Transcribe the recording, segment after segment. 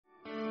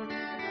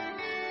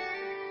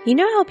You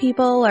know how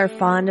people are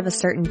fond of a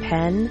certain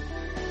pen?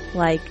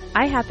 Like,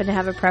 I happen to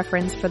have a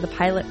preference for the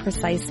Pilot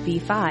Precise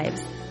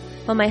V5s,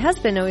 while my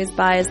husband always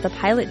buys the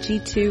Pilot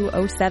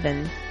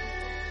G207.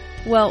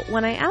 Well,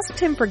 when I asked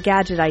him for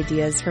gadget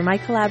ideas for my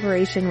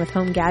collaboration with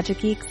Home Gadget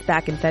Geeks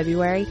back in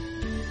February,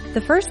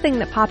 the first thing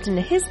that popped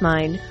into his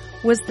mind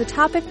was the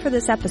topic for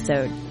this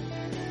episode.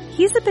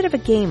 He's a bit of a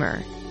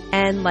gamer,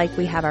 and like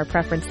we have our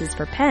preferences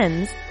for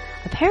pens,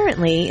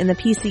 apparently in the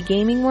PC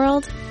gaming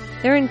world,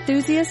 there are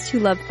enthusiasts who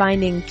love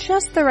finding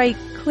just the right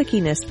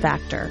clickiness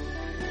factor.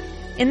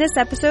 In this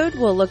episode,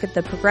 we'll look at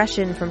the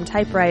progression from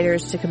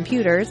typewriters to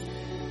computers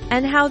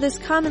and how this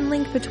common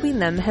link between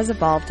them has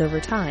evolved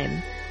over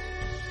time.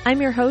 I'm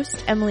your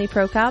host, Emily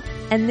Prokop,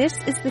 and this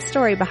is the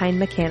story behind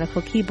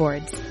mechanical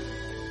keyboards.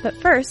 But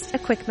first, a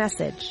quick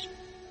message.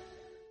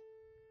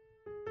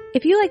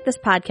 If you like this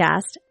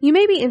podcast, you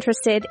may be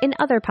interested in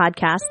other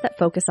podcasts that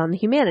focus on the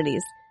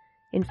humanities.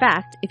 In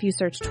fact, if you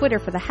search Twitter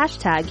for the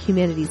hashtag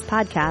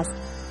 #Humanities_podcast,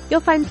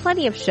 you'll find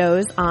plenty of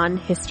shows on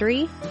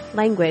history,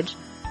 language,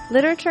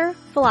 literature,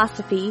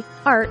 philosophy,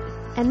 art,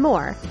 and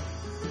more.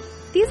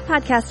 These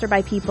podcasts are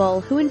by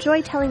people who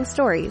enjoy telling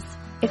stories,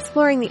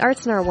 exploring the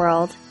arts in our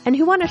world, and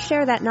who want to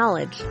share that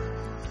knowledge.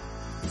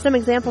 Some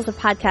examples of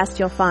podcasts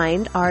you'll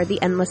find are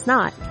The Endless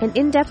Knot, an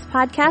in-depth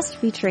podcast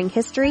featuring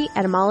history,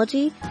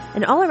 etymology,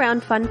 and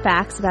all-around fun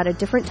facts about a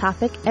different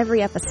topic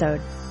every episode.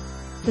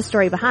 The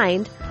Story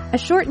Behind, a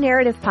short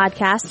narrative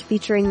podcast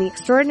featuring the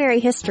extraordinary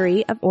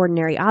history of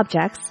ordinary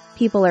objects,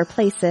 people or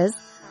places,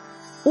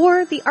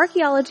 or the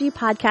Archaeology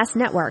Podcast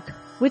Network,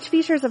 which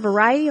features a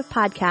variety of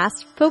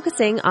podcasts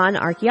focusing on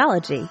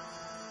archaeology.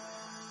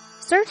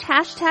 Search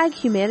hashtag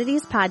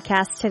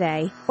 #Humanities_podcast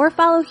today, or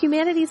follow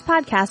Humanities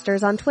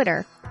Podcasters on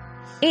Twitter.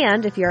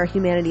 And if you're a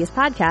Humanities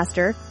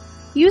Podcaster,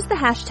 use the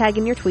hashtag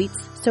in your tweets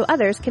so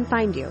others can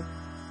find you.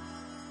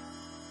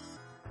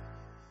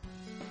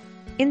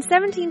 In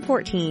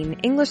 1714,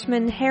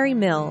 Englishman Harry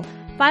Mill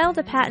filed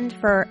a patent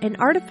for an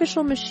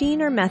artificial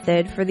machine or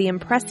method for the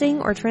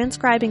impressing or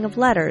transcribing of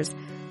letters,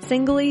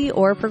 singly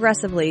or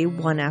progressively,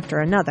 one after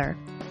another.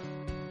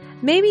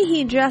 Maybe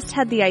he just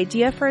had the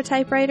idea for a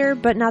typewriter,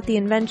 but not the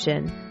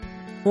invention.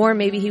 Or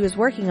maybe he was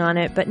working on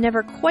it, but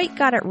never quite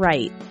got it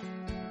right.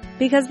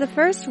 Because the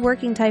first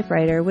working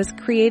typewriter was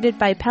created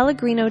by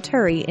Pellegrino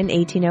Turri in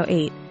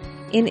 1808,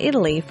 in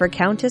Italy for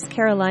Countess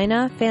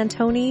Carolina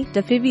Fantoni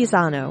da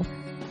Fivizzano,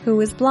 who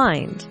was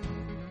blind.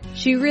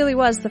 She really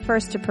was the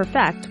first to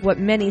perfect what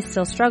many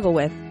still struggle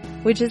with,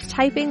 which is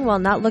typing while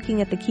not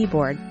looking at the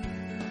keyboard.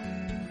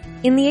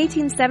 In the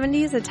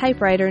 1870s, a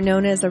typewriter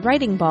known as a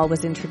writing ball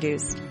was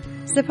introduced.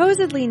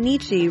 Supposedly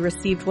Nietzsche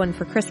received one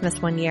for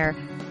Christmas one year,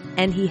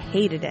 and he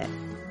hated it.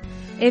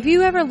 If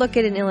you ever look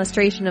at an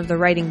illustration of the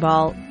writing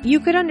ball,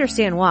 you could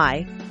understand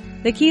why.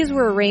 The keys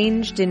were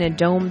arranged in a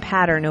dome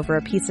pattern over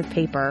a piece of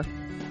paper.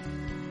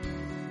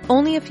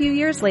 Only a few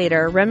years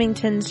later,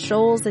 Remington's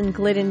Scholes and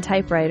Glidden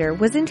typewriter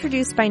was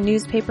introduced by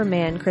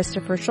newspaperman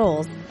Christopher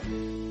Scholes,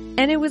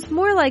 and it was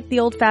more like the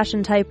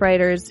old-fashioned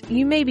typewriters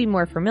you may be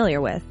more familiar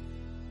with,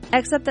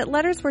 except that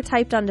letters were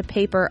typed onto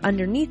paper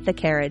underneath the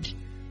carriage,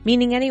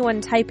 meaning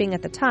anyone typing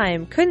at the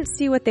time couldn't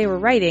see what they were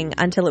writing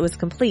until it was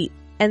complete,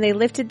 and they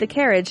lifted the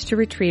carriage to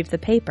retrieve the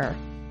paper.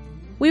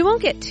 We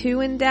won't get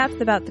too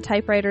in-depth about the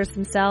typewriters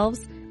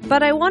themselves,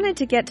 but I wanted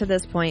to get to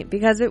this point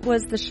because it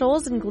was the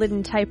Scholes and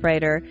Glidden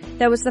typewriter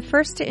that was the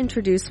first to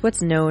introduce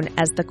what's known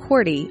as the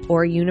QWERTY,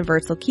 or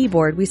universal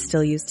keyboard we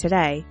still use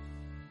today.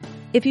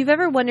 If you've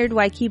ever wondered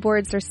why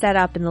keyboards are set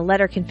up in the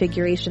letter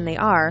configuration they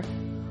are,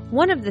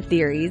 one of the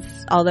theories,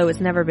 although it's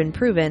never been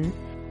proven,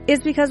 is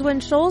because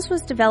when Scholes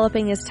was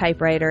developing his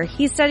typewriter,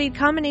 he studied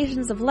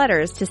combinations of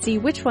letters to see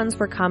which ones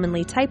were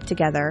commonly typed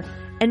together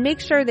and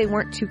make sure they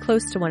weren't too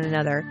close to one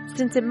another,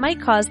 since it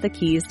might cause the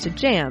keys to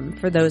jam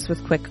for those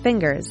with quick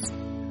fingers.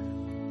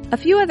 A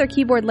few other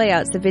keyboard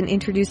layouts have been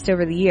introduced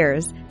over the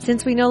years,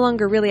 since we no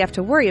longer really have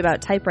to worry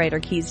about typewriter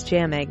keys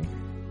jamming.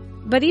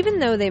 But even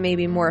though they may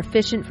be more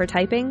efficient for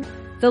typing,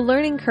 the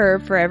learning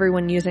curve for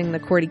everyone using the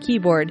QWERTY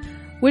keyboard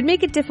would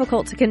make it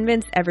difficult to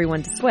convince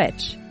everyone to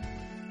switch.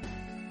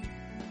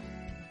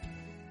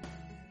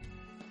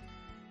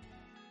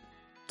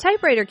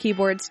 Typewriter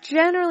keyboards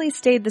generally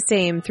stayed the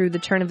same through the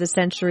turn of the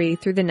century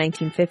through the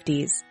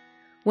 1950s.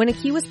 When a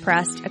key was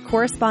pressed, a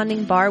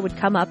corresponding bar would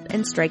come up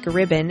and strike a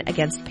ribbon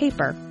against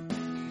paper.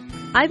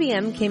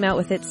 IBM came out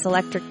with its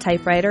Selectric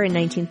typewriter in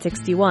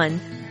 1961,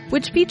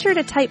 which featured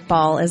a type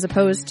ball as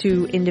opposed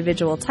to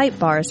individual type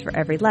bars for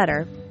every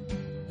letter.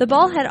 The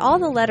ball had all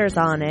the letters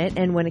on it,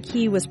 and when a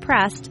key was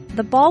pressed,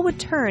 the ball would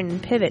turn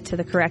and pivot to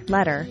the correct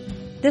letter.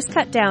 This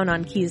cut down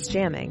on keys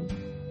jamming.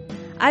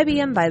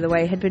 IBM, by the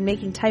way, had been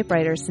making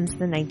typewriters since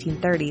the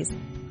 1930s,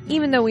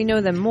 even though we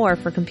know them more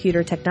for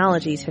computer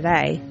technology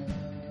today.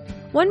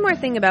 One more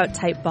thing about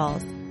type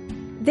balls.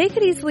 They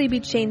could easily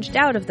be changed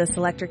out of the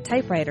Selectric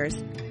typewriters,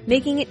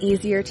 making it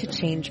easier to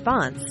change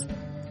fonts.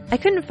 I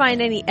couldn't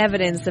find any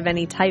evidence of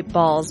any type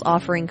balls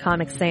offering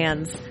Comic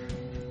Sans,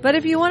 but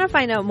if you want to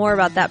find out more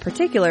about that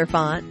particular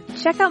font,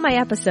 check out my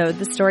episode,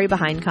 The Story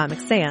Behind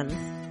Comic Sans.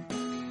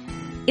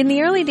 In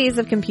the early days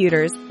of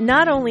computers,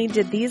 not only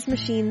did these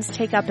machines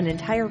take up an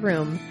entire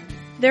room,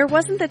 there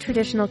wasn't the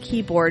traditional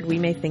keyboard we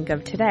may think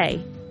of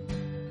today.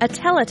 A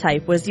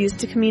teletype was used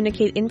to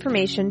communicate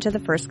information to the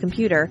first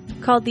computer,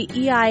 called the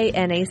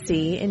EINAC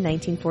in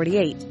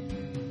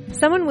 1948.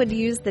 Someone would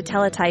use the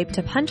teletype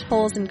to punch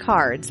holes in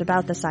cards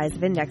about the size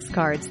of index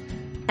cards,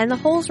 and the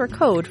holes were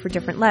code for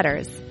different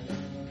letters.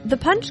 The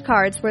punch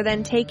cards were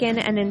then taken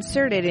and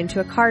inserted into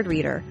a card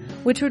reader,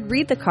 which would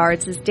read the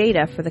cards as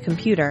data for the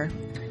computer.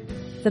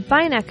 The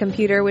BINAC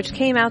computer, which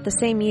came out the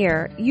same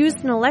year,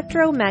 used an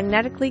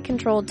electromagnetically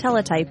controlled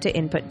teletype to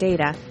input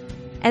data,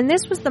 and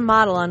this was the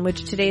model on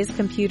which today's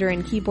computer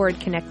and keyboard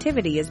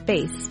connectivity is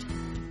based.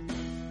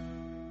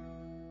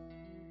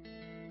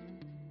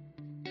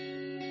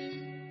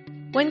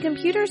 When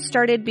computers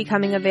started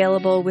becoming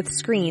available with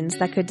screens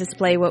that could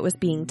display what was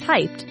being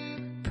typed,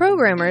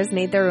 programmers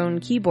made their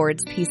own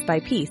keyboards piece by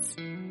piece.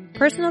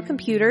 Personal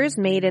computers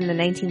made in the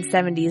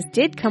 1970s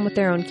did come with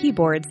their own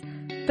keyboards,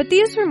 but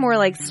these were more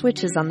like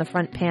switches on the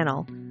front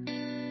panel.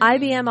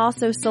 IBM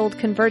also sold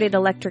converted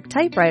electric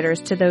typewriters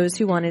to those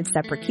who wanted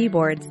separate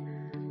keyboards.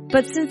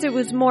 But since it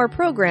was more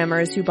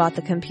programmers who bought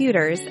the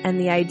computers, and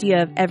the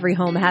idea of every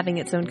home having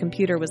its own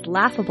computer was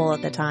laughable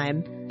at the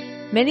time,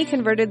 many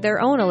converted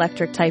their own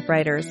electric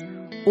typewriters,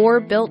 or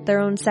built their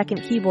own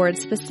second keyboard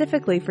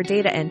specifically for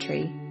data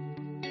entry.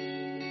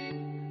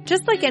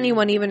 Just like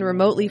anyone even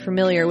remotely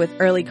familiar with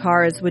early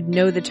cars would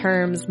know the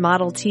terms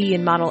Model T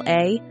and Model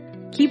A,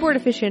 keyboard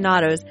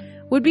aficionados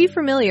would be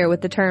familiar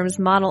with the terms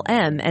Model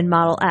M and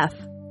Model F.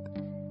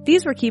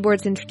 These were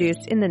keyboards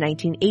introduced in the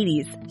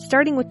 1980s,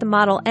 starting with the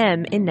Model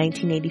M in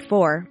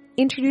 1984,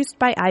 introduced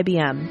by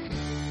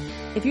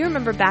IBM. If you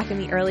remember back in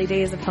the early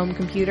days of home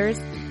computers,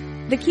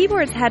 the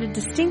keyboards had a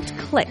distinct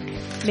click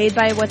made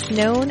by what's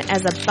known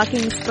as a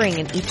bucking spring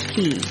in each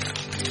key,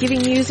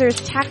 giving users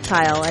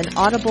tactile and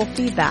audible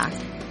feedback.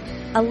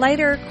 A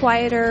lighter,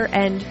 quieter,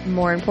 and,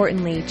 more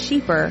importantly,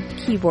 cheaper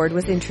keyboard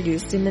was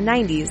introduced in the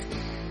 90s,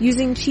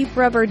 using cheap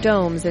rubber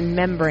domes and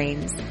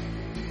membranes.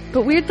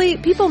 But weirdly,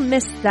 people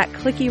missed that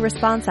clicky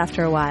response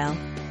after a while,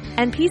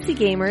 and PC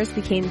gamers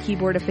became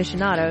keyboard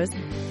aficionados,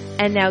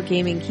 and now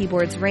gaming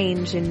keyboards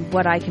range in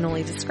what I can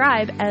only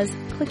describe as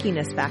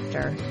clickiness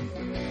factor.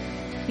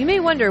 You may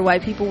wonder why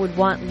people would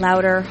want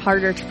louder,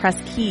 harder to press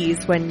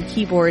keys when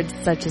keyboards,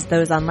 such as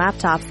those on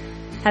laptops,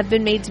 have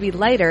been made to be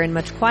lighter and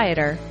much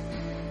quieter.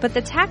 But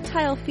the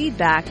tactile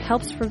feedback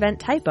helps prevent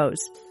typos.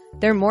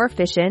 They're more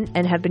efficient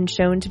and have been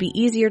shown to be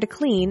easier to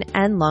clean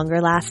and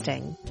longer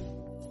lasting.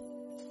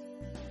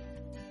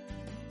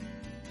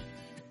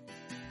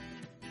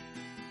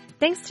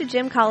 Thanks to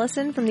Jim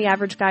Collison from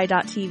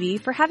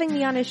TheAverageGuy.tv for having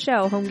me on his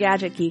show, Home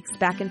Gadget Geeks,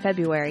 back in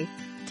February,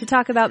 to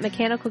talk about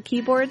mechanical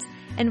keyboards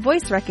and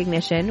voice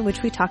recognition,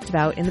 which we talked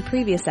about in the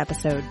previous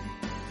episode.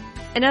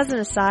 And as an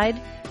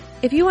aside,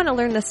 if you want to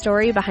learn the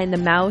story behind the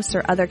mouse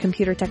or other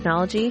computer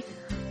technology,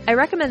 I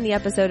recommend the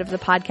episode of the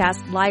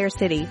podcast Liar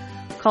City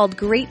called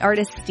Great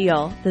Artist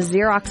Steal, the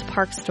Xerox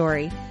PARC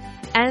Story,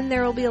 and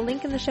there will be a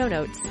link in the show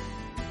notes.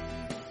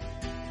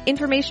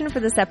 Information for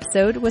this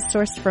episode was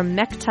sourced from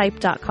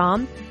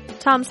mechtype.com,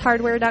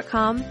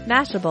 tomshardware.com,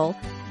 Mashable,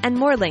 and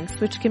more links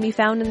which can be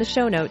found in the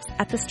show notes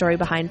at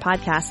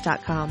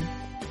thestorybehindpodcast.com.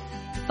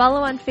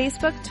 Follow on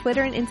Facebook,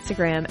 Twitter, and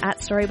Instagram at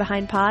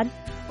StoryBehindPod,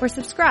 or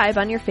subscribe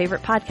on your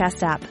favorite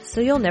podcast app so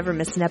you'll never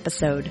miss an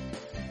episode.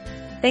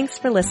 Thanks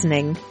for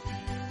listening.